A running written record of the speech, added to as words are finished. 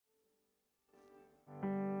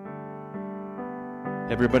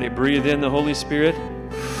Everybody breathe in the Holy Spirit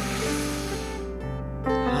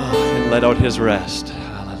and let out His rest.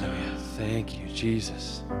 Hallelujah. Thank you,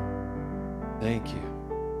 Jesus. Thank you.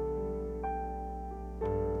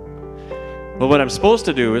 Well, what I'm supposed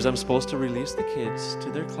to do is I'm supposed to release the kids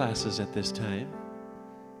to their classes at this time.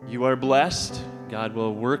 You are blessed. God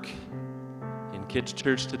will work in Kids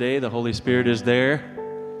Church today. The Holy Spirit is there.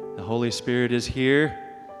 The Holy Spirit is here.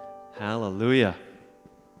 Hallelujah.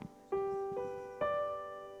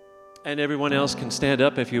 And everyone else can stand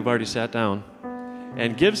up if you've already sat down.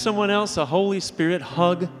 And give someone else a Holy Spirit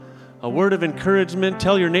hug, a word of encouragement.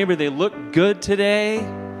 Tell your neighbor they look good today.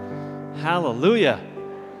 Hallelujah.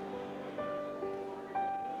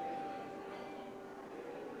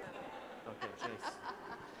 Okay, thanks.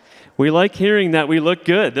 We like hearing that we look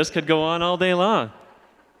good. This could go on all day long.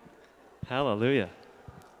 Hallelujah.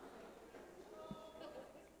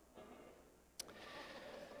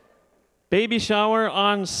 Baby shower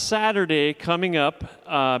on Saturday coming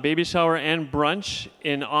up, baby shower and brunch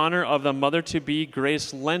in honor of the mother-to-be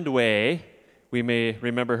Grace Lendway. We may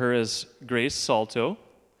remember her as Grace Salto.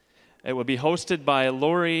 It will be hosted by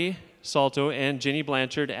Lori Salto and Ginny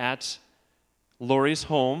Blanchard at Lori's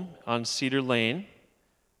home on Cedar Lane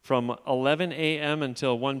from 11 a.m.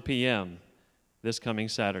 until 1 p.m. this coming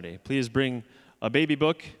Saturday. Please bring a baby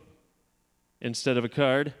book instead of a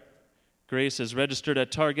card. Grace is registered at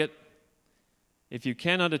Target. If you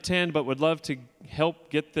cannot attend but would love to help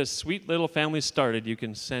get this sweet little family started, you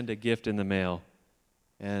can send a gift in the mail.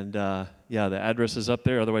 And the address is up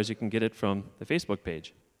there. Otherwise, you can get it from the Facebook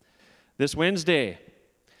page. This Wednesday,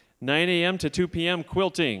 9 a.m. to 2 p.m.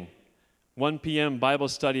 quilting. 1 p.m. Bible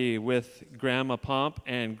study with Grandma Pomp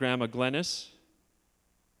and Grandma Glennis.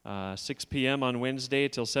 6 p.m. on Wednesday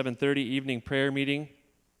till 7:30, evening prayer meeting.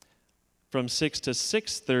 From 6 to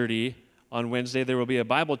 6:30 on Wednesday, there will be a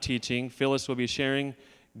Bible teaching. Phyllis will be sharing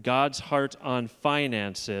God's heart on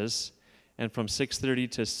finances. And from 6:30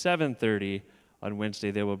 to 7:30 on Wednesday,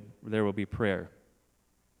 there will be prayer.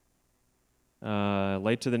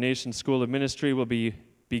 Light to the Nation School of Ministry will be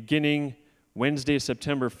beginning Wednesday,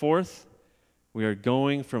 September 4th. We are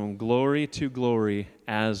going from glory to glory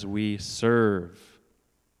as we serve.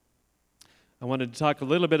 I wanted to talk a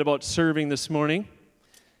little bit about serving this morning.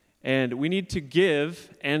 And we need to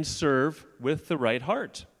give and serve with the right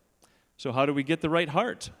heart. So how do we get the right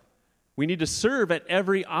heart? We need to serve at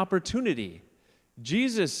every opportunity.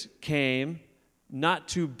 Jesus came not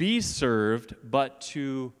to be served, but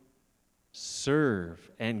to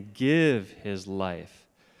serve and give His life.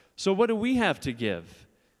 So what do we have to give?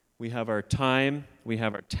 We have our time, we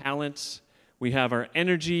have our talents, we have our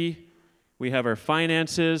energy, we have our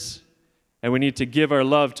finances, and we need to give our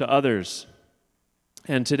love to others.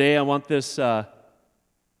 And today I want this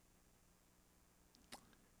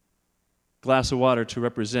glass of water to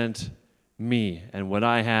represent me and what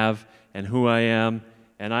I have and who I am,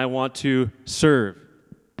 and I want to serve.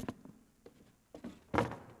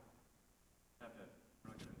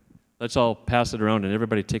 Let's all pass it around and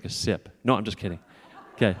everybody take a sip. No, I'm just kidding.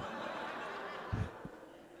 Okay.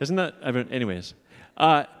 Isn't that, anyways.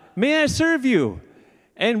 May I serve you?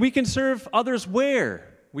 And we can serve others where?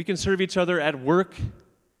 We can serve each other at work,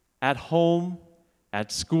 at home,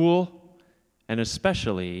 at school, and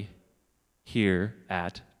especially here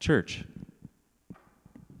at church.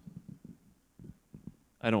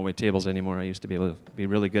 I don't wait tables anymore. I used to be able to be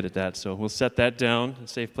really good at that, so we'll set that down in a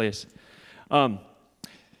safe place.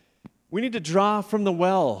 We need to draw from the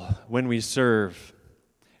well when we serve.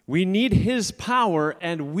 We need His power,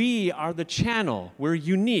 and we are the channel. We're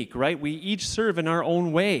unique, right? We each serve in our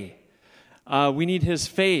own way. We need His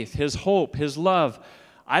faith, His hope, His love.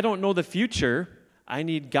 I don't know the future. I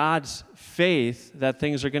need God's faith that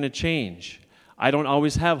things are going to change. I don't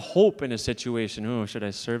always have hope in a situation. Oh, should I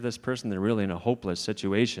serve this person? They're really in a hopeless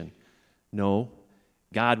situation. No,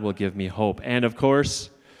 God will give me hope. And of course,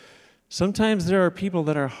 sometimes there are people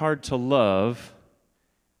that are hard to love,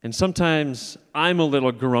 and sometimes I'm a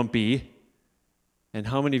little grumpy. And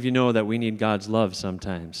how many of you know that we need God's love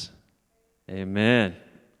sometimes? Amen.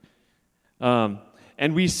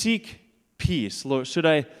 And we seek peace. Lord, should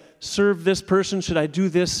I serve this person? Should I do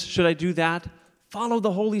this? Should I do that? Follow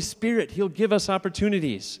the Holy Spirit. He'll give us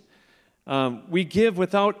opportunities. We give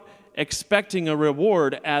without expecting a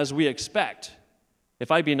reward as we expect. If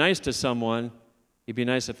I be nice to someone, it'd be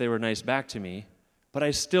nice if they were nice back to me. But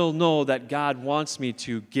I still know that God wants me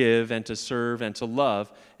to give and to serve and to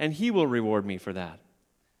love, and He will reward me for that.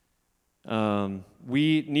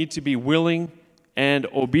 We need to be willing and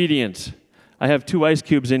obedient. I have 2 ice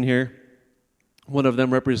cubes in here. One of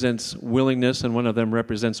them represents willingness and one of them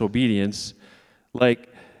represents obedience.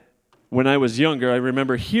 Like, when I was younger, I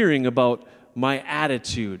remember hearing about my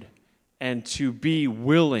attitude and to be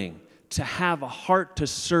willing, to have a heart to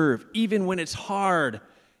serve, even when it's hard.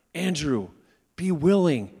 Andrew, be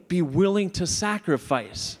willing to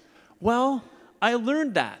sacrifice. Well, I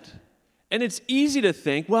learned that. And it's easy to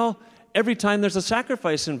think, well, every time there's a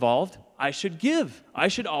sacrifice involved, I should give. I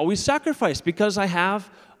should always sacrifice because I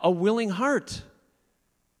have a willing heart.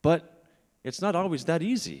 But it's not always that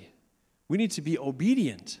easy. We need to be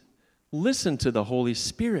obedient. Listen to the Holy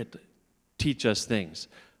Spirit teach us things.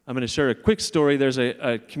 I'm going to share a quick story. There's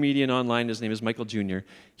a comedian online. His name is Michael Jr.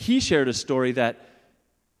 He shared a story that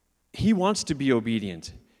he wants to be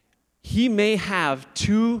obedient. He may have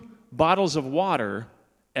 2 bottles of water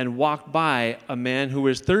and walk by a man who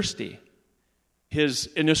is thirsty. His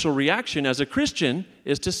initial reaction as a Christian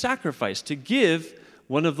is to sacrifice, to give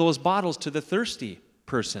one of those bottles to the thirsty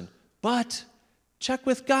person. But check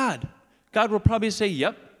with God. God will probably say,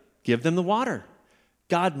 yep, give them the water.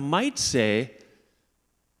 God might say,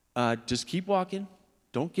 just keep walking,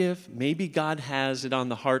 don't give. Maybe God has it on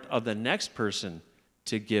the heart of the next person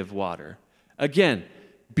to give water. Again,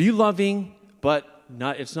 be loving, but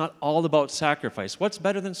it's not all about sacrifice. What's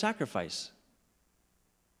better than sacrifice?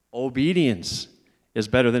 Obedience is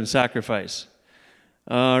better than sacrifice.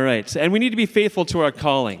 All right, and we need to be faithful to our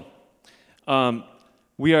calling.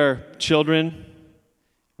 We are children.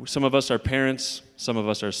 Some of us are parents. Some of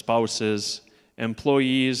us are spouses,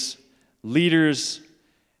 employees, leaders,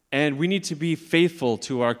 and we need to be faithful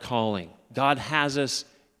to our calling. God has us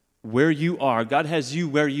where you are. God has you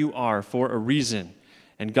where you are for a reason,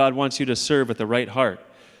 and God wants you to serve with the right heart.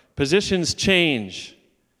 Positions change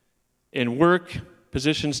in work.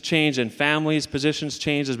 Positions change in families. Positions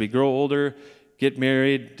change as we grow older, get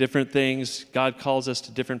married, different things. God calls us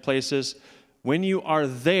to different places. When you are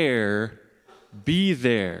there, be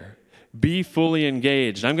there. Be fully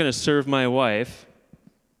engaged. I'm going to serve my wife.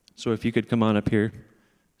 So if you could come on up here,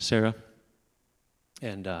 Sarah.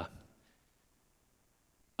 And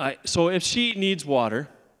so if she needs water,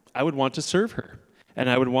 I would want to serve her. And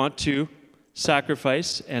I would want to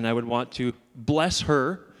sacrifice, and I would want to bless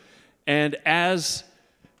her. And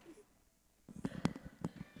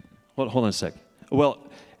hold on a sec. Well,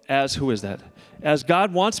 who is that? As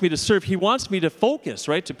God wants me to serve, He wants me to focus,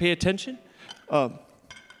 right? To pay attention. God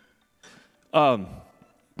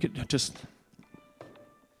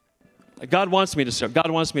wants me to serve. God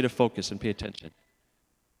wants me to focus and pay attention.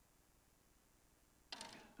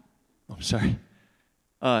 I'm sorry.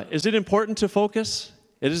 Is it important to focus?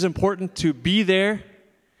 It is important to be there.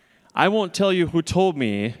 I won't tell you who told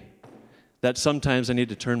me that sometimes I need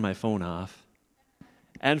to turn my phone off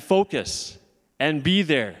and focus and be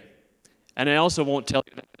there. And I also won't tell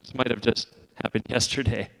you that this might have just happened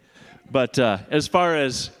yesterday. But as far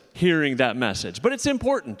as hearing that message. But it's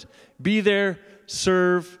important. Be there,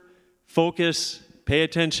 serve, focus, pay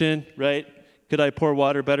attention, right? Could I pour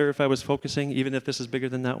water better if I was focusing, even if this is bigger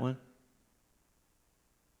than that one?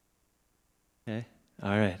 Okay,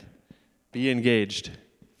 all right. Be engaged.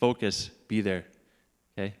 Focus. Be there.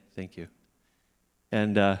 Okay, thank you.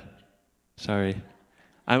 And, sorry.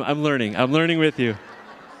 I'm learning. I'm learning with you.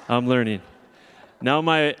 I'm learning. Now,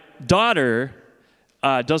 my daughter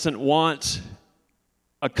doesn't want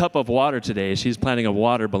a cup of water today. She's planning a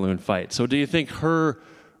water balloon fight. So do you think her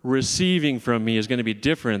receiving from me is going to be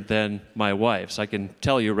different than my wife's? I can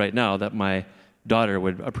tell you right now that my daughter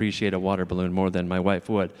would appreciate a water balloon more than my wife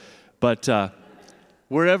would. But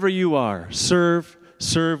wherever you are, serve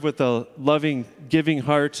with a loving, giving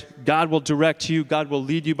heart. God will direct you. God will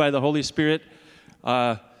lead you by the Holy Spirit.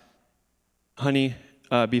 Honey,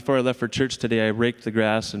 before I left for church today, I raked the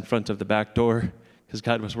grass in front of the back door because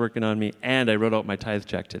God was working on me, and I wrote out my tithe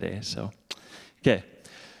check today. So, okay,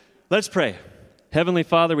 let's pray. Heavenly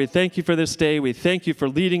Father, we thank you for this day. We thank you for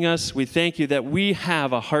leading us. We thank you that we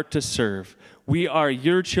have a heart to serve. We are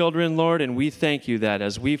your children, Lord, and we thank you that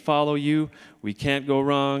as we follow you, we can't go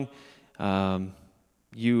wrong.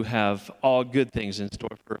 You have all good things in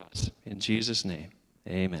store for us. In Jesus' name,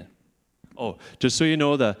 amen. Oh, just so you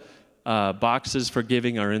know, the boxes for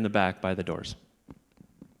giving are in the back by the doors.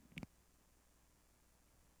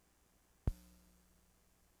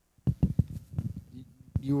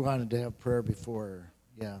 You wanted to have prayer before,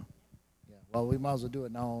 yeah. Well, we might as well do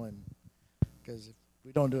it now, and because if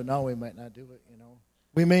we don't do it now, we might not do it.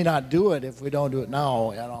 We may not do it if we don't do it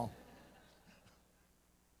now.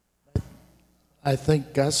 I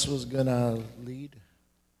think Gus was gonna lead.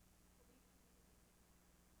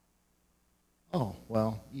 Oh,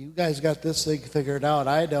 well, you guys got this thing figured out.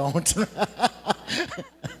 I don't.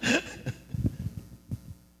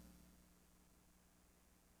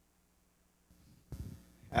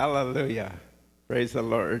 Hallelujah. Praise the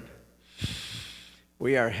Lord.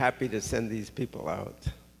 We are happy to send these people out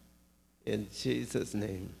in Jesus'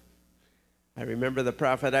 name. I remember the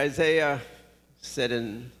prophet Isaiah said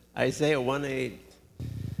in Isaiah 1:8,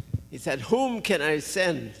 he said, "Whom can I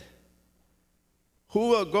send? Who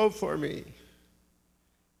will go for me?"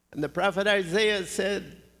 And the prophet Isaiah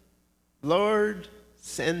said, "Lord,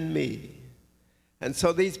 send me." And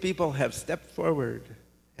so these people have stepped forward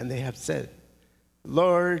and they have said,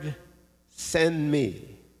 "Lord, send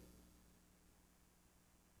me."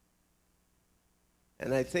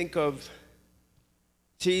 And I think of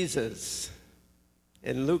Jesus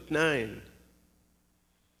in Luke 9,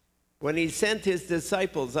 when he sent his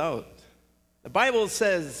disciples out. The Bible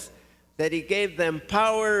says that he gave them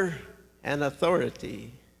power and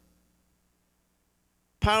authority.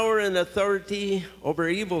 Power and authority over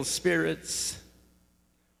evil spirits,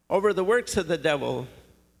 over the works of the devil,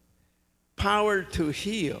 power to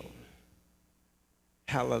heal.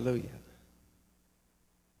 Hallelujah.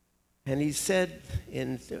 And he said,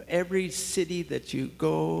 in every city that you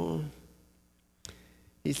go,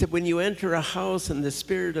 he said, when you enter a house and the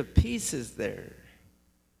spirit of peace is there,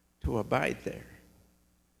 to abide there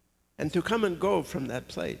and to come and go from that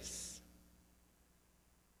place.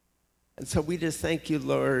 And so we just thank you,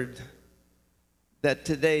 Lord, that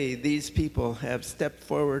today these people have stepped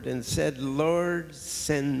forward and said, "Lord,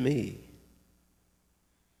 send me."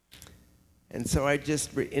 And so I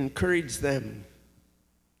just encourage them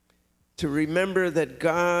to remember that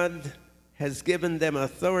God has given them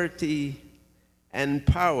authority and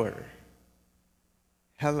power.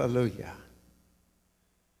 Hallelujah.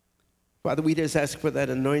 Father, we just ask for that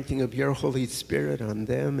anointing of your Holy Spirit on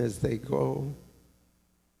them as they go.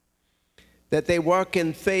 That they walk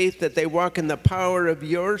in faith, that they walk in the power of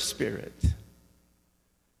your Spirit.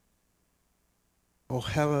 Oh,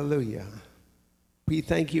 hallelujah. We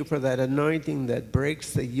thank you for that anointing that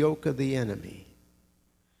breaks the yoke of the enemy.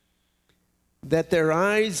 That their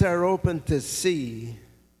eyes are open to see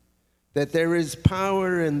that there is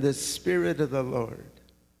power in the Spirit of the Lord.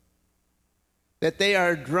 That they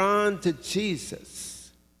are drawn to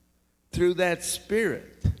Jesus through that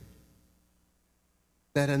Spirit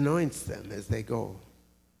that anoints them as they go.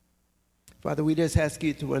 Father, we just ask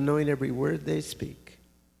you to anoint every word they speak.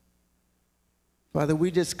 Father,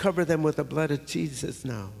 we just cover them with the blood of Jesus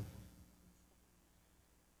now.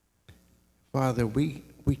 Father, we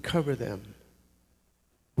cover them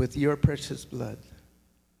with your precious blood.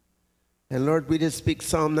 And Lord, we just speak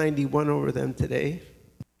Psalm 91 over them today.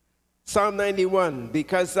 Psalm 91,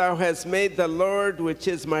 because thou hast made the Lord, which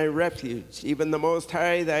is my refuge, even the Most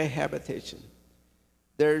High, thy habitation.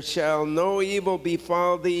 There shall no evil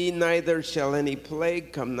befall thee, neither shall any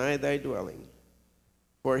plague come nigh thy dwelling.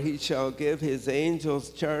 For he shall give his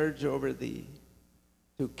angels charge over thee,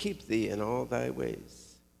 to keep thee in all thy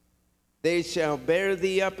ways. They shall bear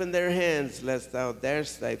thee up in their hands, lest thou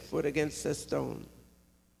dash thy foot against a stone.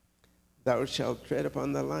 Thou shalt tread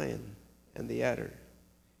upon the lion and the adder,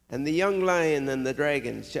 and the young lion and the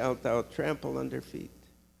dragon shalt thou trample under feet.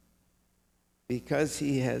 Because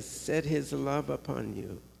he has set his love upon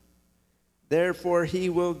you, therefore he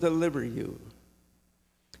will deliver you,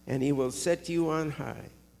 and he will set you on high,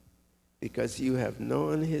 because you have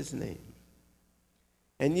known his name.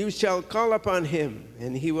 And you shall call upon him,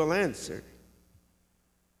 and he will answer,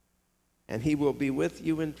 and he will be with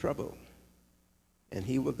you in trouble, and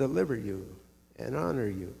he will deliver you and honor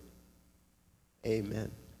you.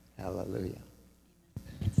 Amen. Hallelujah.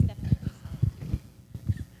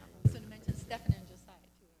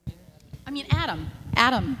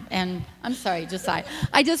 Adam, and I'm sorry, Josiah.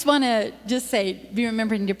 I just want to say, be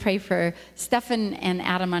remembering to pray for Stephan and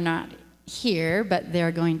Adam are not here, but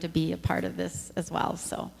they're going to be a part of this as well.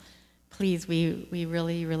 So please, we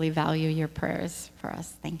really, really value your prayers for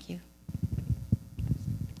us. Thank you.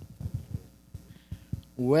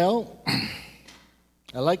 Well,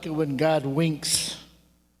 I like it when God winks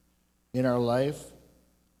in our life.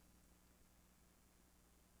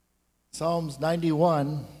 Psalms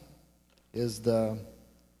 91 is the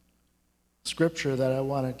scripture that I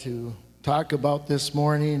wanted to talk about this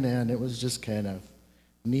morning, and it was just kind of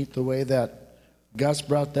neat the way that Gus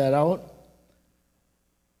brought that out.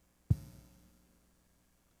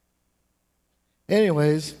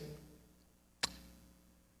 Anyways,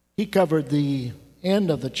 he covered the end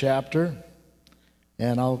of the chapter,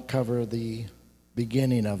 and I'll cover the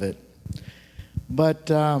beginning of it. But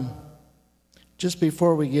just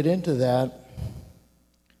before we get into that,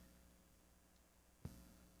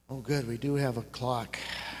 oh, good, we do have a clock.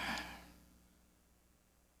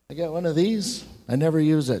 I got one of these. I never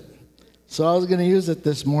use it. So I was going to use it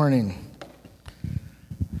this morning.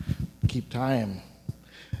 keep time.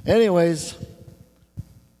 Anyways,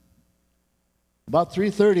 about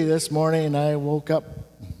 3:30 this morning, I woke up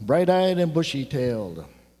bright-eyed and bushy-tailed.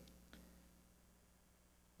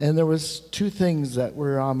 And there was two things that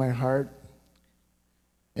were on my heart.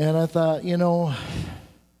 And I thought,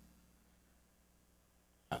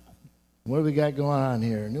 what do we got going on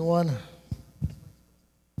here? New one?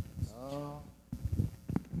 Oh,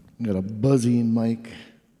 I got a buzzing mic.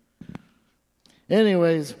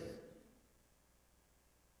 Anyways,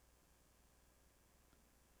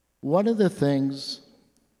 one of the things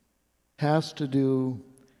has to do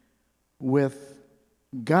with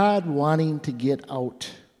God wanting to get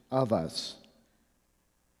out of us.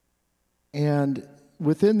 And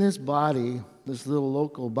within this body, this little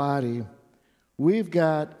local body, we've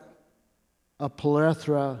got a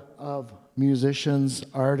plethora of musicians,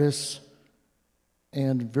 artists,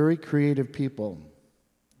 and very creative people.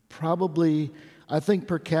 Probably, I think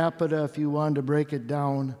per capita, if you wanted to break it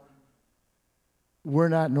down, we're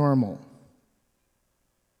not normal.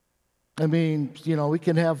 I mean, we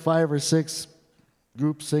can have 5 or 6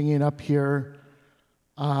 groups singing up here.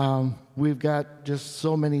 We've got just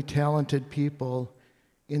so many talented people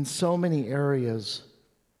in so many areas.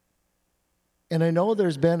 And I know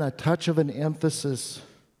there's been a touch of an emphasis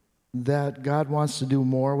that God wants to do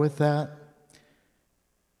more with that.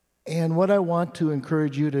 And what I want to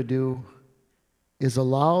encourage you to do is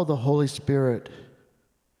allow the Holy Spirit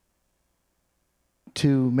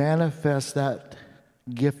to manifest that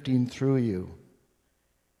gifting through you.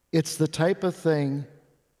 It's the type of thing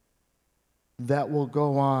that will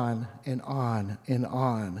go on and on and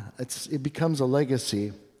on. It becomes a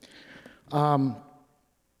legacy.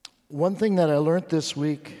 One thing that I learned this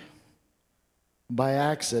week by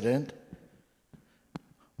accident,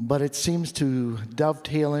 but it seems to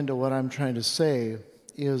dovetail into what I'm trying to say,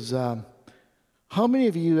 is how many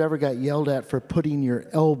of you ever got yelled at for putting your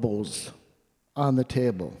elbows on the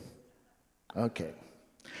table? Okay.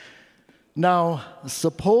 Now,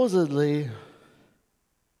 supposedly,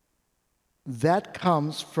 that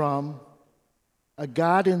comes from a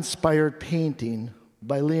God-inspired painting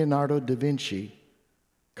by Leonardo da Vinci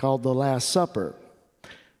called The Last Supper.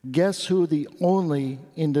 Guess who the only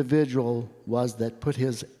individual was that put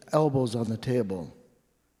his elbows on the table?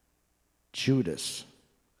 Judas.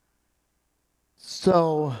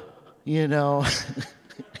 So,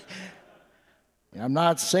 I'm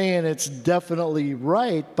not saying it's definitely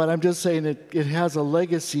right, but I'm just saying it has a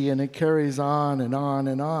legacy and it carries on and on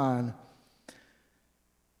and on.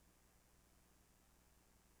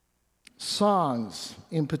 Songs,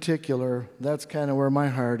 in particular, that's kind of where my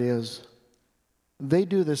heart is. They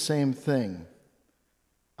do the same thing.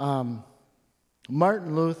 Martin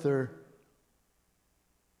Luther,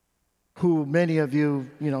 who many of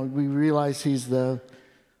you, we realize he's the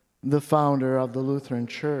founder of the Lutheran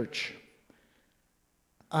Church.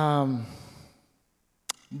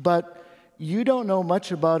 But you don't know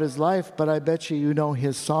much about his life, but I bet you know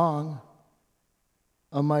his song,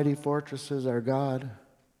 "A Mighty Fortress Is Our God."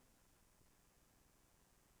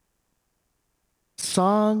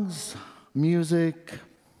 Songs, music,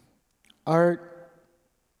 art,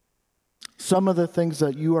 some of the things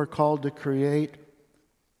that you are called to create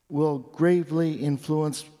will gravely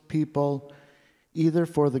influence people either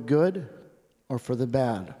for the good or for the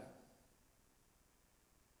bad.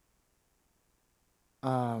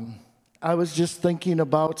 I was just thinking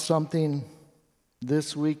about something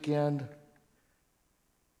this weekend.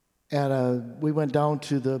 We went down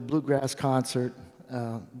to the bluegrass concert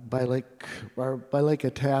by Lake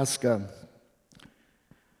Itasca,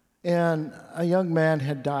 and a young man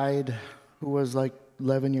had died who was like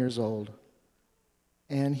 11 years old,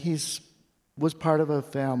 and he was part of a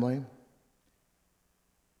family.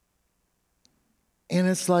 And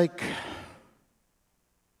it's like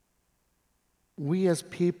we as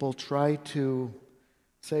people try to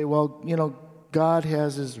say, well, God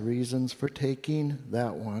has his reasons for taking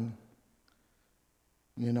that one.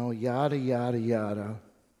 Yada, yada, yada.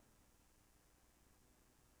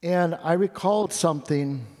 And I recalled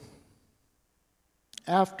something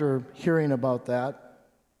after hearing about that.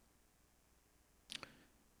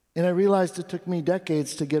 And I realized it took me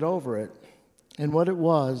decades to get over it. And what it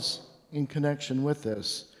was in connection with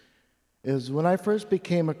this is when I first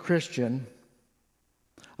became a Christian,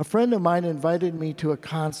 a friend of mine invited me to a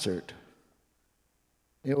concert.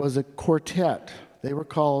 It was a quartet. They were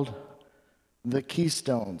called the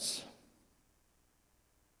Keystones.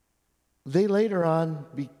 They later on,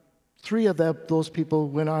 3 of those people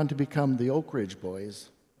went on to become the Oak Ridge Boys,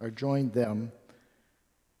 or joined them.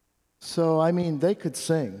 So, they could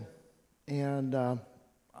sing. And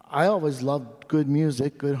I always loved good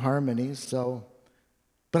music, good harmonies. So,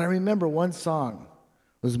 but I remember one song.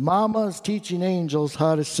 It was Mama's Teaching Angels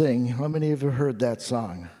How to Sing. How many of you heard that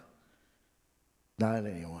song? Not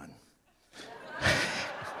anyone.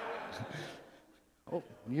 Oh,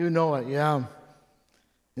 you know it, yeah.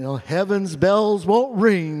 You know, heaven's bells won't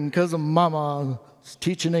ring because of Mama's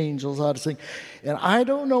teaching angels how to sing. And I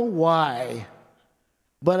don't know why,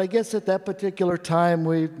 but I guess at that particular time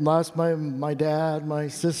we lost my dad, my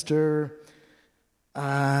sister,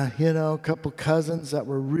 a couple cousins that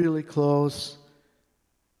were really close.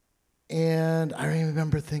 And I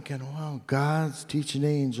remember thinking, wow, God's teaching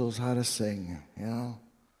angels how to sing,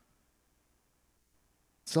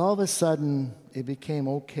 So all of a sudden, it became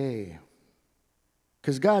okay.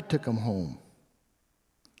 Because God took them home.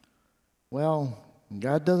 Well,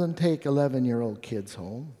 God doesn't take 11-year-old kids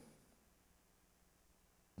home.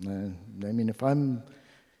 I mean,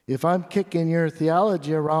 if I'm kicking your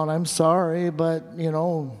theology around, I'm sorry, but,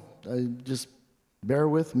 just bear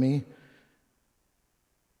with me.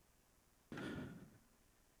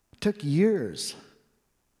 It took years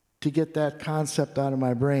to get that concept out of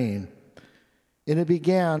my brain. And it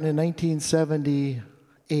began in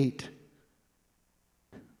 1978.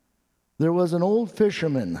 There was an old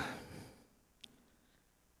fisherman.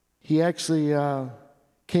 He actually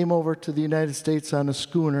came over to the United States on a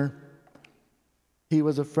schooner. He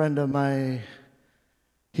was a friend of my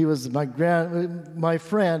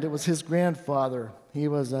friend. It was his grandfather. He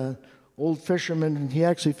was an old fisherman. He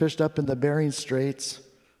actually fished up in the Bering Straits.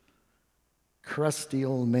 Crusty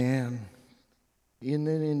old man.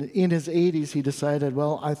 In his 80s, he decided,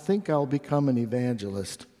 well, I think I'll become an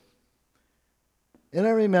evangelist. And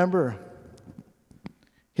I remember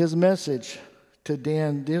his message to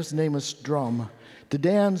Dan, his name was Strum, to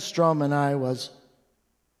Dan Strum and I was,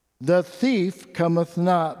 the thief cometh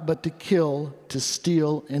not but to kill, to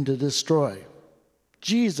steal, and to destroy.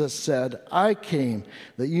 Jesus said, I came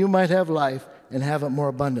that you might have life and have it more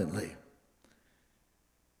abundantly.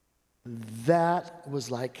 That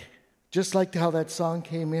was just like how that song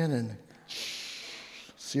came in and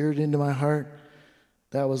seared into my heart.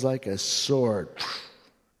 That was like a sword.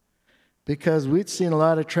 Because we'd seen a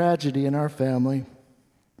lot of tragedy in our family.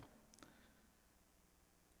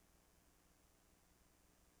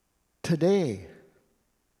 Today,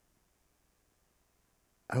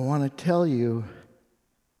 I want to tell you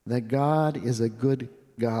that God is a good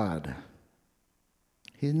God.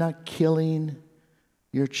 He's not killing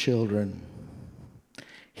your children.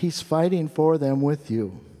 He's fighting for them with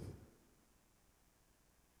you.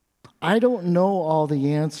 I don't know all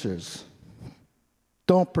the answers.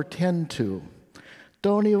 Don't pretend to.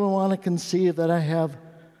 Don't even want to conceive that I have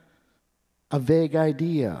a vague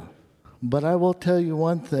idea. But I will tell you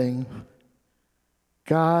one thing.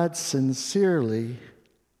 God sincerely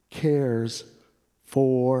cares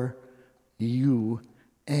for you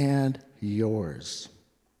and yours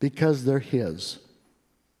because they're His.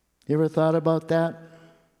 You ever thought about that?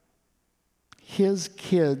 His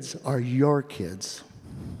kids are your kids.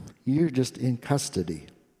 You're just in custody.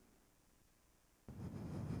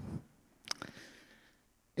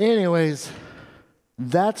 Anyways,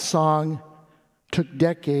 that song took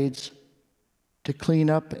decades to clean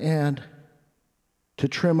up and to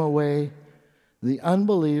trim away the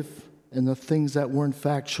unbelief and the things that weren't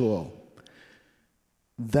factual.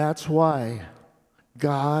 That's why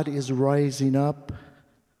God is rising up,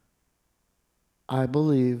 I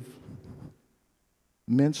believe,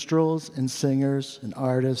 minstrels and singers and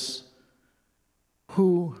artists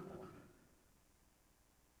who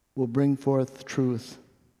will bring forth truth.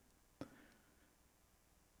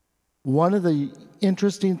 One of the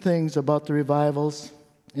interesting things about the revivals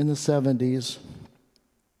in the 70s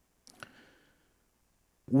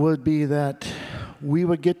would be that we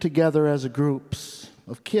would get together as groups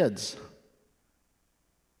of kids.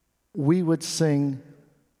 We would sing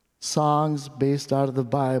songs based out of the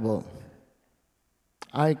Bible.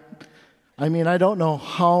 I mean, I don't know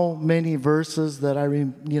how many verses that I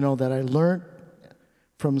learned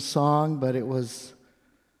from song, but it was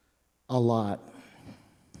a lot.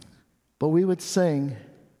 But we would sing,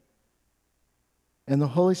 and the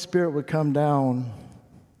Holy Spirit would come down.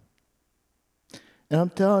 And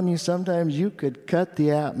I'm telling you, sometimes you could cut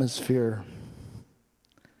the atmosphere.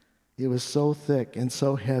 It was so thick and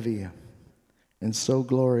so heavy and so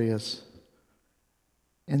glorious.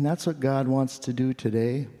 And that's what God wants to do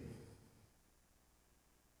today.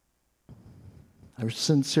 I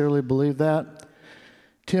sincerely believe that.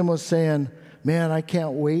 Tim was saying, man, I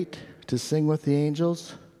can't wait to sing with the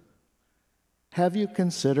angels. Have you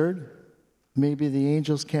considered maybe the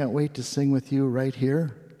angels can't wait to sing with you right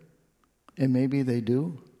here? And maybe they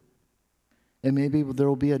do. And maybe there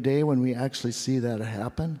will be a day when we actually see that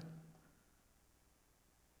happen.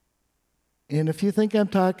 And if you think I'm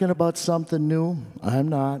talking about something new, I'm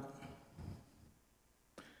not.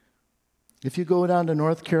 If you go down to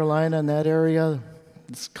North Carolina in that area,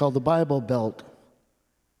 it's called the Bible Belt.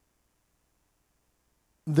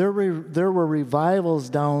 There were revivals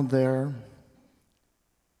down there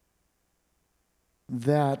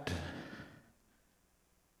that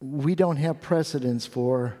we don't have precedence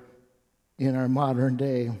for in our modern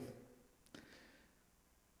day.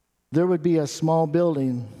 There would be a small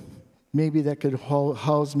building, maybe that could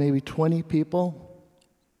house maybe 20 people.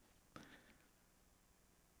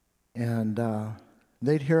 And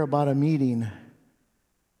they'd hear about a meeting.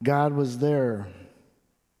 God was there.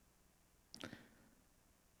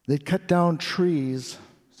 They'd cut down trees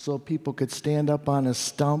so people could stand up on a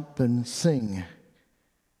stump and sing.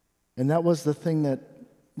 And that was the thing that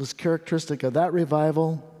was characteristic of that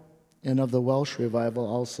revival and of the Welsh revival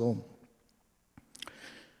also.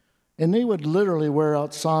 And they would literally wear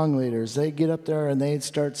out song leaders. They'd get up there and they'd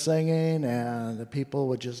start singing, and the people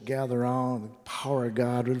would just gather around. The power of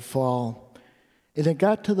God would fall. And it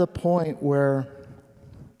got to the point where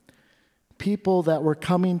people that were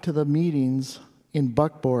coming to the meetings in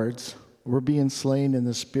buckboards were being slain in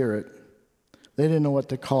the spirit. They didn't know what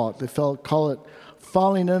to call it. They call it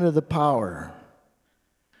falling under the power.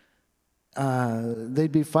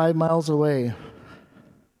 They'd be 5 miles away.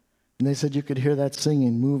 And they said you could hear that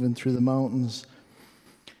singing moving through the mountains.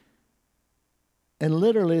 And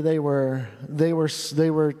literally they were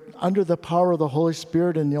under the power of the Holy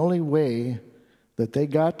Spirit, and the only way that they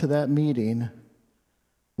got to that meeting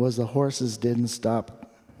was the horses didn't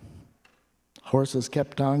stop. Horses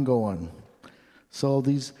kept on going. So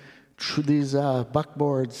these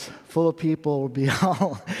buckboards full of people would be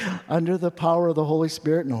all under the power of the Holy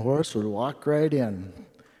Spirit, and the horse would walk right in.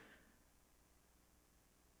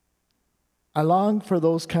 I long for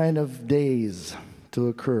those kind of days to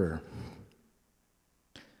occur.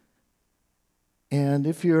 And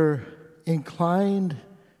if you're inclined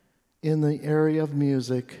in the area of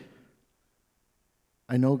music,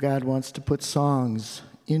 I know God wants to put songs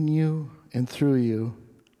in you and through you.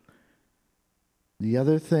 The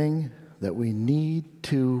other thing that we need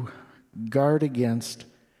to guard against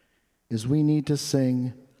is we need to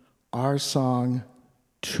sing our song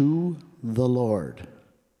to the Lord,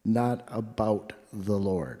 not about the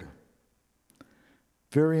Lord.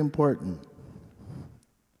 Very important.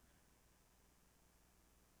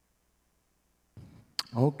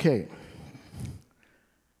 Okay.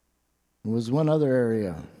 There was one other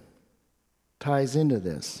area ties into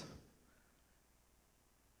this.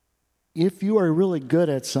 If you are really good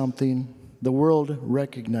at something, the world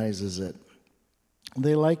recognizes it.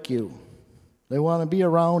 They like you. They want to be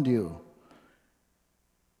around you.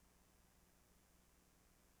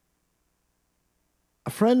 A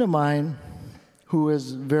friend of mine who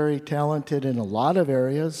is very talented in a lot of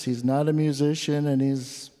areas, he's not a musician and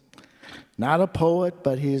he's not a poet,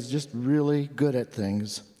 but he's just really good at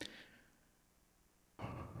things.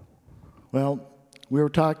 Well, we were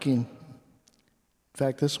talking, in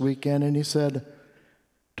fact, this weekend, and he said,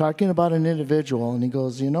 talking about an individual, and he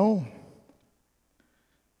goes,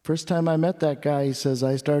 first time I met that guy, he says,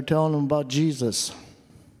 I started telling him about Jesus.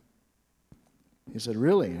 He said,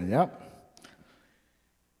 really? Yep.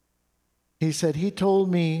 He said, he told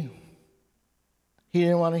me he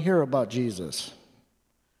didn't want to hear about Jesus.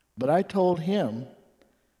 But I told him,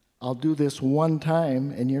 I'll do this one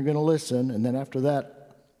time, and you're going to listen, and then after that,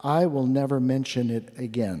 I will never mention it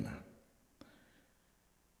again.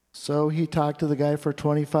 So he talked to the guy for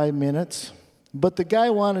 25 minutes, but the guy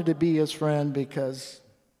wanted to be his friend because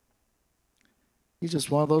he's just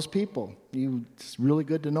one of those people. It's really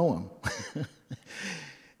good to know him.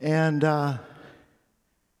 And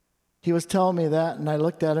he was telling me that, and I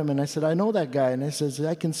looked at him and I said, I know that guy. And I said,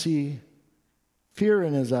 I can see fear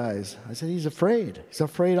in his eyes. I said, he's afraid. He's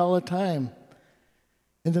afraid all the time.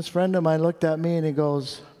 And this friend of mine looked at me and he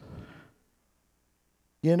goes,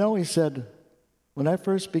 he said, when I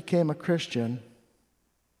first became a Christian,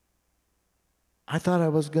 I thought I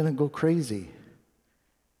was going to go crazy.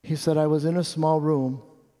 He said, I was in a small room,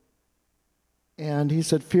 and he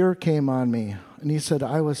said, fear came on me. And he said,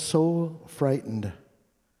 I was so frightened.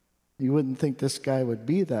 You wouldn't think this guy would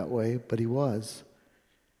be that way, but he was.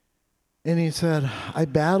 And he said, I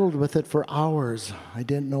battled with it for hours. I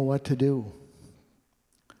didn't know what to do.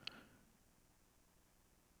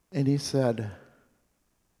 And he said,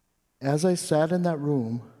 as I sat in that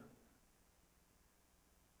room,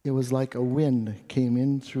 it was like a wind came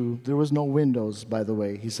in through. There was no windows, by the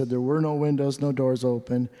way. He said there were no windows, no doors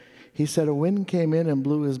open. He said a wind came in and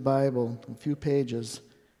blew his Bible, a few pages.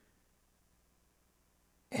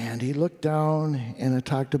 And he looked down and it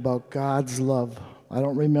talked about God's love. I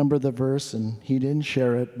don't remember the verse and he didn't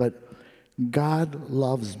share it, but God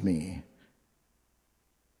loves me.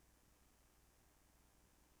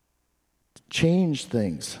 Changed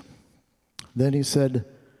things. Then he said,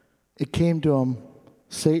 it came to him,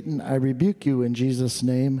 Satan, I rebuke you in Jesus'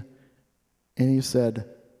 name. And he said,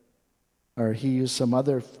 or he used some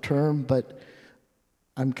other term, but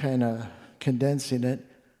I'm kind of condensing it.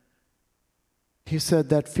 He said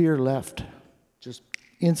that fear left just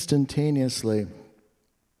instantaneously.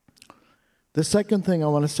 The second thing I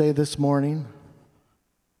want to say this morning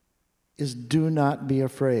is do not be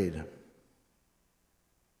afraid.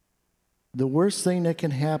 The worst thing that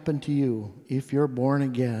can happen to you if you're born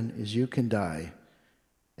again is you can die.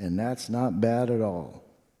 And that's not bad at all.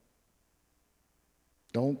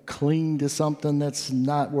 Don't cling to something that's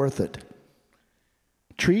not worth it.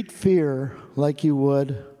 Treat fear like you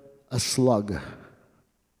would a slug.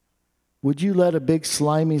 Would you let a big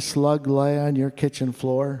slimy slug lie on your kitchen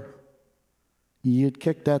floor? You'd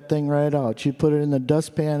kick that thing right out. You'd put it in the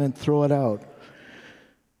dustpan and throw it out.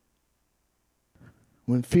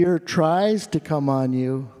 When fear tries to come on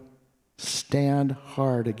you, stand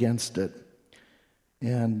hard against it.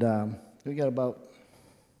 And we got about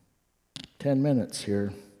 10 minutes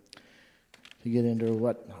here to get into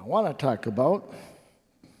what I want to talk about.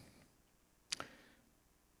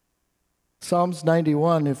 Psalms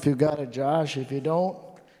 91, if you got it, Josh. If you don't.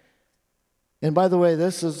 And by the way,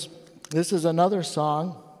 this is another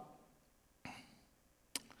song.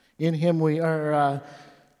 In him we are,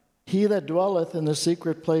 he that dwelleth in the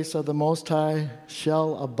secret place of the Most High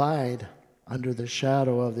shall abide under the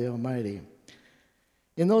shadow of the Almighty.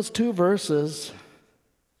 In those two verses,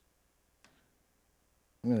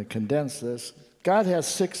 I'm going to condense this. God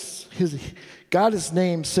is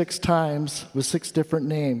named 6 times with 6 different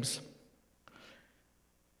names.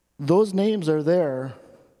 Those names are there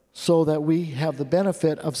so that we have the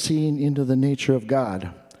benefit of seeing into the nature of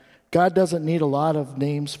God. God doesn't need a lot of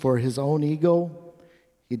names for his own ego.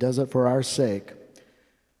 He does it for our sake.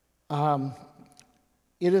 It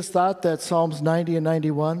is thought that Psalms 90 and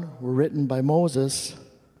 91 were written by Moses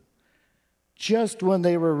just when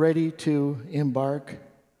they were ready to embark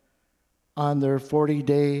on their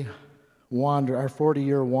 40-day wander, our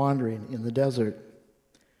 40-year wandering in the desert.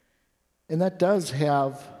 And that does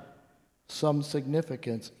have some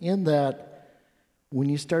significance in that when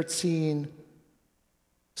you start seeing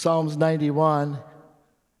Psalms 91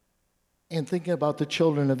 and thinking about the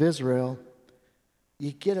children of Israel,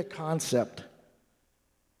 you get a concept.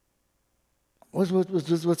 Let's put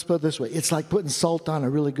it this way. It's like putting salt on a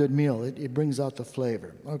really good meal. It brings out the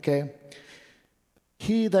flavor, okay?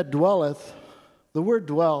 He that dwelleth, the word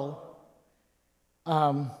dwell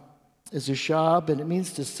is a shab, and it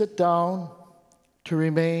means to sit down, to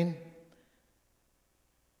remain,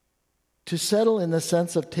 to settle in the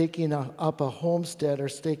sense of taking up a homestead or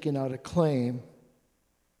staking out a claim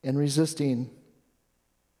and resisting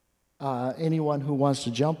anyone who wants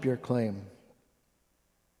to jump your claim.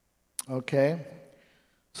 Okay?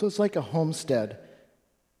 So it's like a homestead.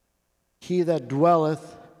 He that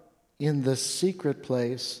dwelleth in the secret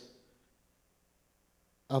place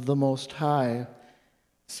of the Most High.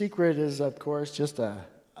 Secret is, of course, just a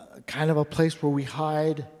kind of a place where we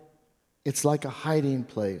hide. It's like a hiding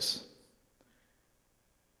place.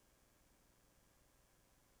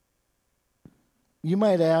 You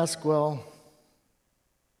might ask, well,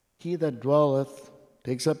 he that dwelleth,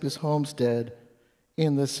 takes up his homestead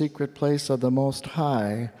in the secret place of the Most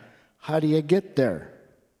High, how do you get there?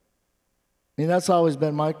 I mean, that's always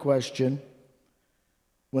been my question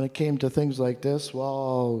when it came to things like this.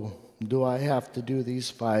 Well, do I have to do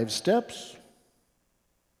these 5 steps?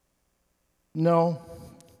 No,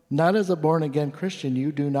 not as a born-again Christian,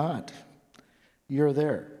 you do not. You're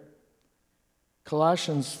there.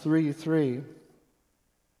 Colossians 3:3.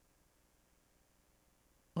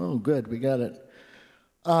 Oh, good, we got it.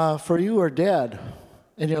 For you are dead,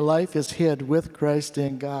 and your life is hid with Christ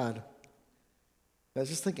in God. I was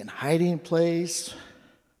just thinking, hiding place,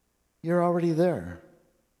 you're already there.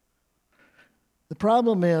 The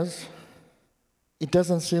problem is, it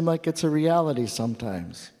doesn't seem like it's a reality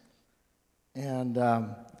sometimes. And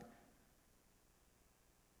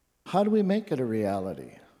how do we make it a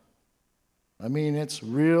reality? I mean, it's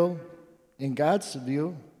real in God's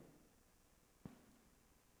view.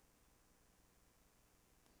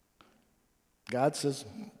 God says,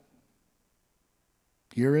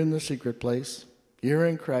 you're in the secret place. You're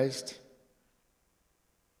in Christ.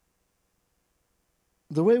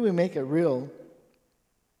 The way we make it real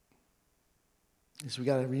is we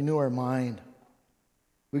got to renew our mind.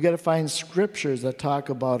 We got to find scriptures that talk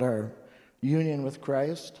about our union with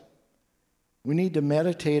Christ. We need to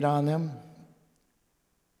meditate on them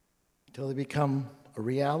until they become a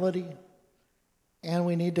reality, and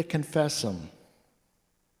we need to confess them.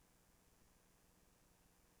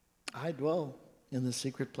 I dwell in the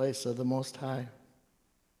secret place of the Most High.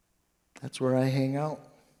 That's where I hang out.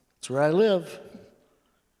 That's where I live.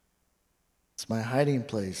 It's my hiding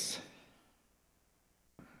place.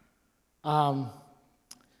 The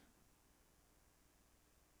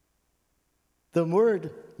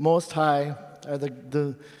word Most High, or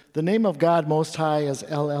the name of God Most High is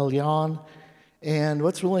El Elyon. And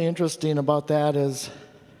what's really interesting about that is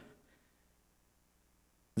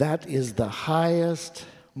that is the highest,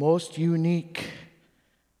 most unique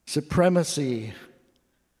supremacy.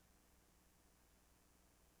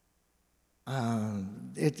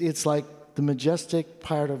 It's like the majestic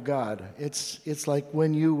part of God. It's like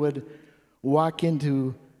when you would walk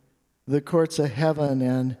into the courts of heaven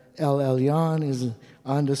and El Elyon is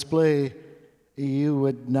on display, you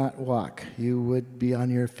would not walk. You would be on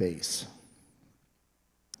your face.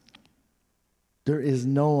 There is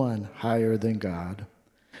no one higher than God.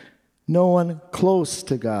 No one close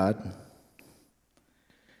to God.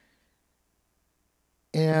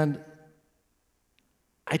 And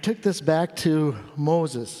I took this back to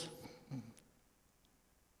Moses.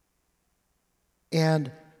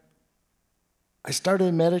 And I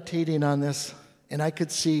started meditating on this, and I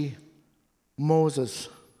could see Moses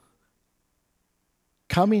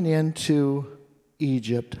coming into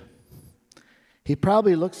Egypt. He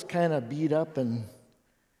probably looks kind of beat up, and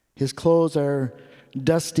his clothes are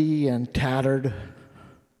dusty and tattered.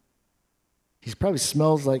 He probably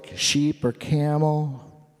smells like sheep or camel.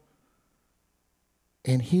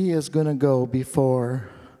 And he is going to go before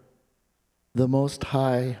the Most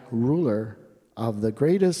High ruler of the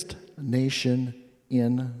greatest nation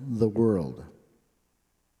in the world.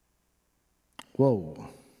 Whoa.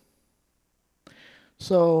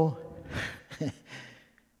 So,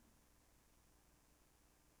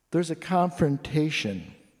 there's a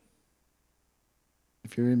confrontation.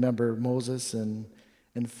 If you remember Moses and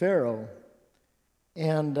Pharaoh.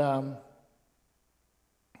 And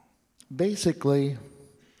basically,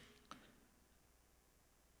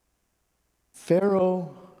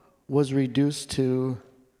 Pharaoh was reduced to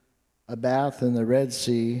a bath in the Red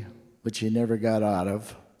Sea, which he never got out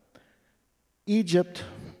of. Egypt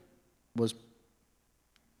was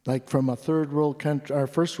like from a third world country, our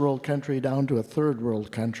first world country, down to a third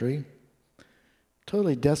world country,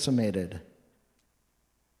 totally decimated.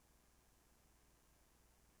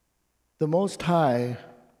 The Most High,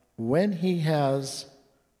 when He has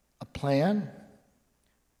a plan,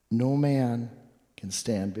 no man can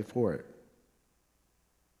stand before it.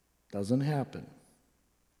 Doesn't happen.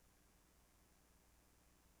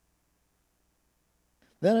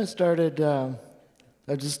 Then I started, I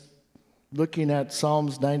just looking at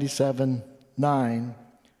Psalms 97:9. It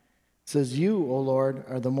says, "You, O Lord,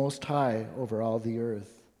 are the Most High over all the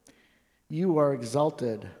earth. You are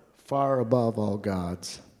exalted far above all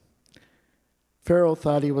gods." Pharaoh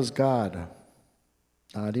thought he was God.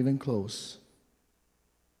 Not even close.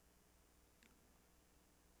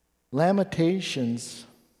 Lamentations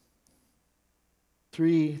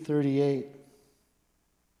 3:38.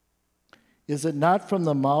 Is it not from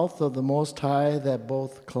the mouth of the Most High that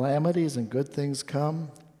both calamities and good things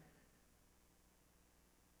come?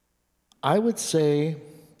 I would say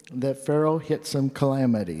that Pharaoh hit some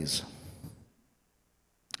calamities.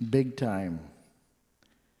 Big time.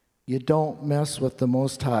 You don't mess with the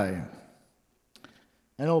Most High.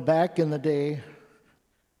 I know back in the day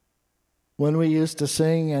when we used to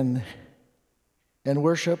sing and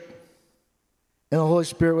worship, and the Holy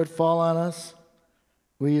Spirit would fall on us,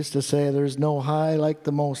 we used to say, "There's no high like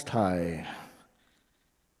the Most High."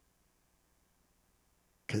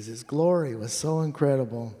 Because His glory was so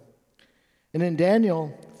incredible. And in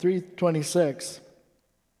Daniel 3:26,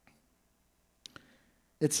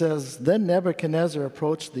 it says, "Then Nebuchadnezzar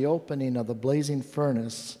approached the opening of the blazing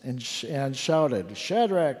furnace and shouted,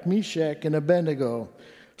 'Shadrach, Meshach, and Abednego,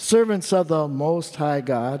 servants of the Most High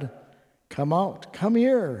God, come out, come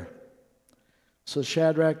here.' So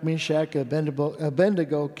Shadrach, Meshach, and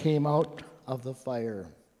Abednego came out of the fire."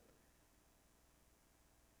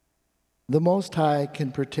 The Most High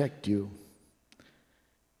can protect you.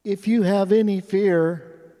 If you have any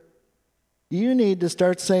fear, you need to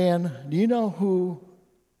start saying, "Do you know who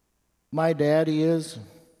my daddy is?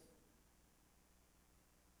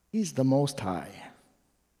 He's the Most High."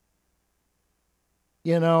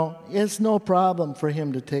 You know, it's no problem for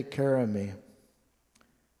Him to take care of me.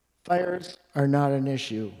 Fires are not an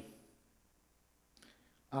issue.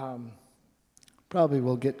 Probably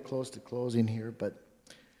we'll get close to closing here, but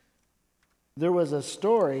there was a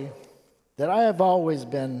story that I have always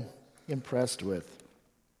been impressed with.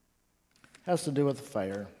 It has to do with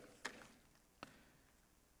fire.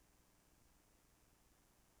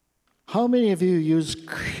 How many of you use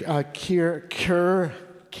Cure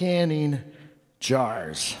canning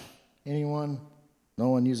jars? Anyone? No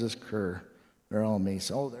one uses Cure. They're all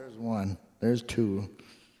Mason. Oh, there's one. There's two.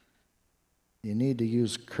 You need to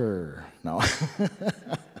use Cure. No.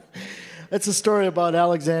 It's a story about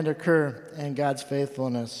Alexander Kerr and God's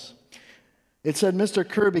faithfulness. It said Mr.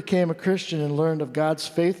 Kerr became a Christian and learned of God's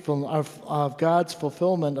of God's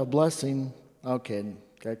fulfillment of blessing. Okay,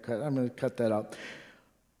 I'm going to cut that out.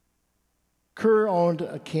 Kerr owned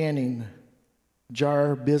a canning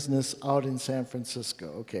jar business out in San Francisco.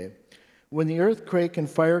 Okay. When the earthquake and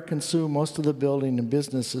fire consumed most of the building and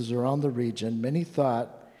businesses around the region, many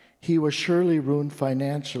thought he was surely ruined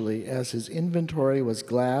financially as his inventory was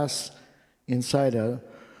glass inside a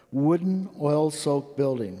wooden, oil-soaked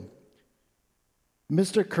building.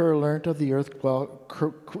 Mr. Kerr learned of the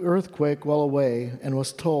earthquake well away and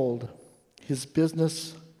was told his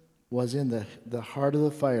business was in the heart of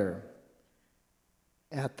the fire.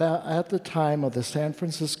 At the time of the San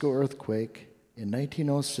Francisco earthquake in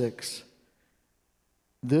 1906,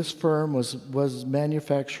 this firm was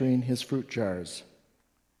manufacturing his fruit jars.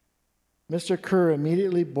 Mr. Kerr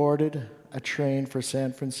immediately boarded a train for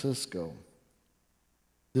San Francisco.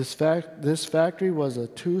 This factory was a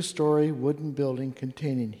 2-story wooden building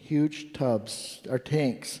containing huge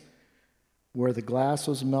tanks where the glass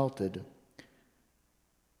was melted.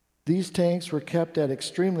 These tanks were kept at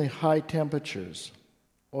extremely high temperatures.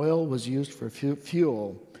 Oil was used for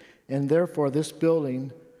fuel, and therefore this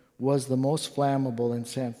building was the most flammable in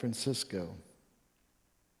San Francisco.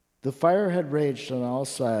 The fire had raged on all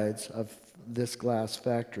sides of this glass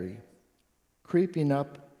factory, creeping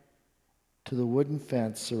up to the wooden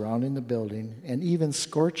fence surrounding the building and even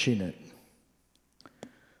scorching it.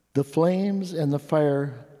 The flames and the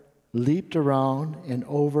fire leaped around and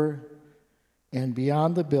over and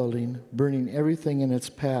beyond the building, burning everything in its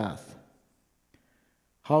path.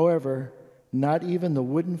 However, not even the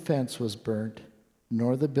wooden fence was burnt,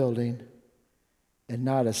 nor the building, and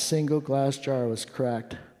not a single glass jar was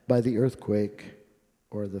cracked by the earthquake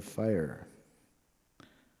or the fire.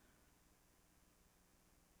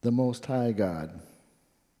 The Most High God.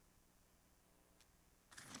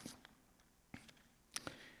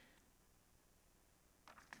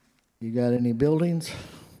 You got any buildings?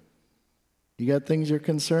 You got things you're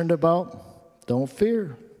concerned about? Don't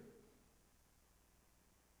fear.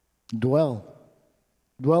 Dwell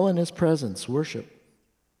in His presence. Worship.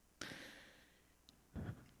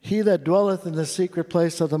 He that dwelleth in the secret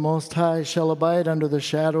place of the Most High shall abide under the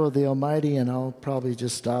shadow of the Almighty. And I'll probably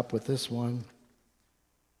just stop with this one.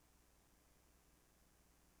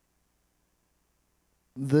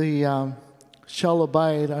 The shall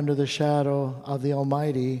abide under the shadow of the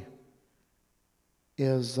Almighty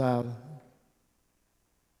is I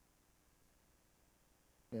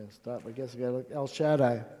guess I got to look El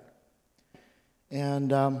Shaddai,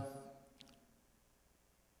 and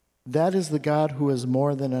that is the God who is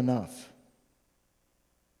more than enough.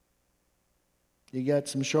 You got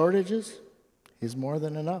some shortages, He's more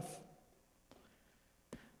than enough.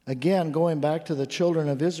 Again, going back to the children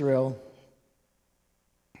of Israel.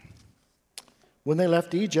 When they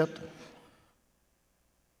left Egypt,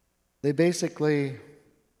 they basically,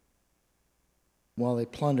 they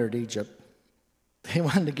plundered Egypt. They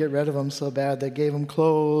wanted to get rid of them so bad, they gave them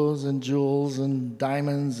clothes and jewels and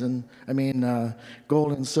diamonds and,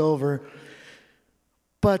 gold and silver.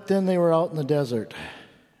 But then they were out in the desert.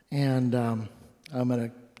 And I'm going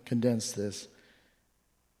to condense this.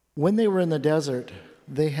 When they were in the desert,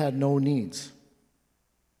 they had no needs.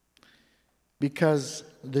 Because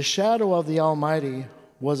the shadow of the Almighty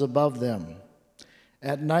was above them.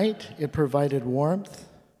 At night, it provided warmth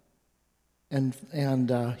and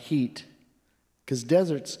heat, because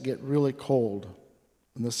deserts get really cold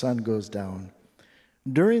when the sun goes down.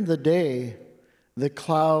 During the day, the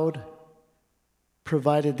cloud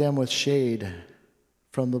provided them with shade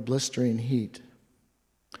from the blistering heat.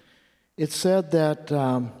 It said that,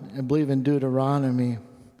 I believe in Deuteronomy,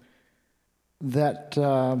 that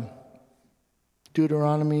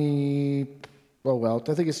Deuteronomy, I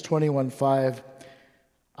think it's 21:5.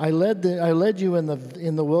 I led you in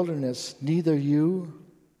the wilderness. Neither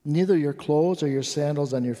your clothes or your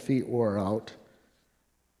sandals on your feet wore out.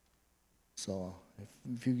 So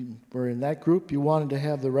if you were in that group, you wanted to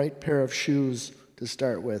have the right pair of shoes to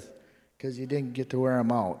start with, because you didn't get to wear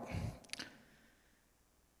them out.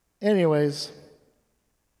 Anyways,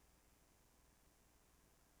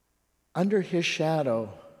 under his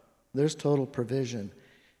shadow, there's total provision.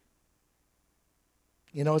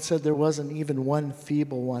 You know, it said there wasn't even one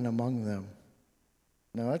feeble one among them.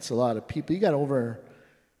 Now, that's a lot of people. You got over,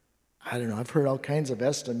 I don't know, I've heard all kinds of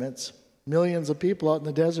estimates, millions of people out in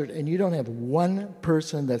the desert, and you don't have one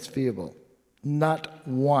person that's feeble. Not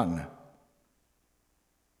one.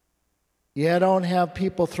 You don't have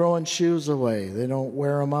people throwing shoes away. They don't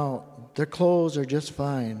wear them out. Their clothes are just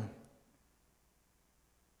fine.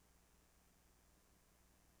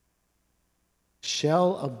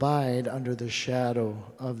 Shall abide under the shadow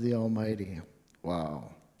of the Almighty. Wow.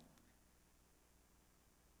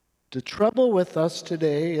 The trouble with us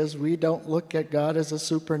today is we don't look at God as a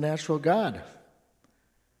supernatural God.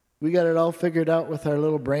 We got it all figured out with our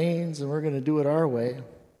little brains, and we're going to do it our way.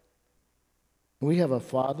 We have a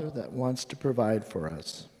Father that wants to provide for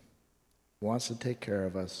us, wants to take care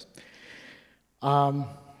of us.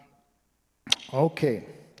 Okay,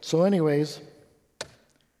 so anyways,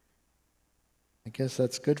 I guess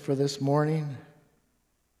that's good for this morning.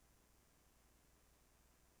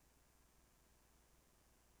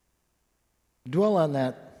 Dwell on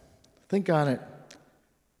that. Think on it.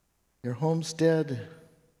 Your homestead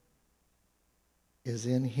is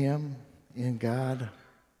in Him, in God.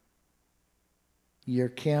 You're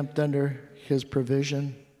camped under His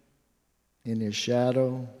provision, in His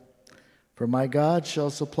shadow. For my God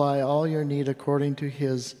shall supply all your need according to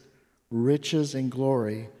His riches and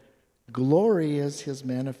glory. Glory is His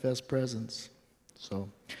manifest presence. So,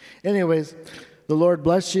 anyways, the Lord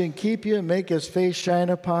bless you and keep you and make His face shine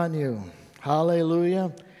upon you.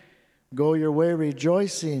 Hallelujah. Go your way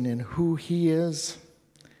rejoicing in who He is.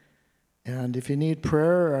 And if you need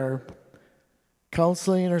prayer or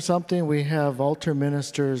counseling or something, we have altar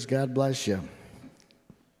ministers. God bless you.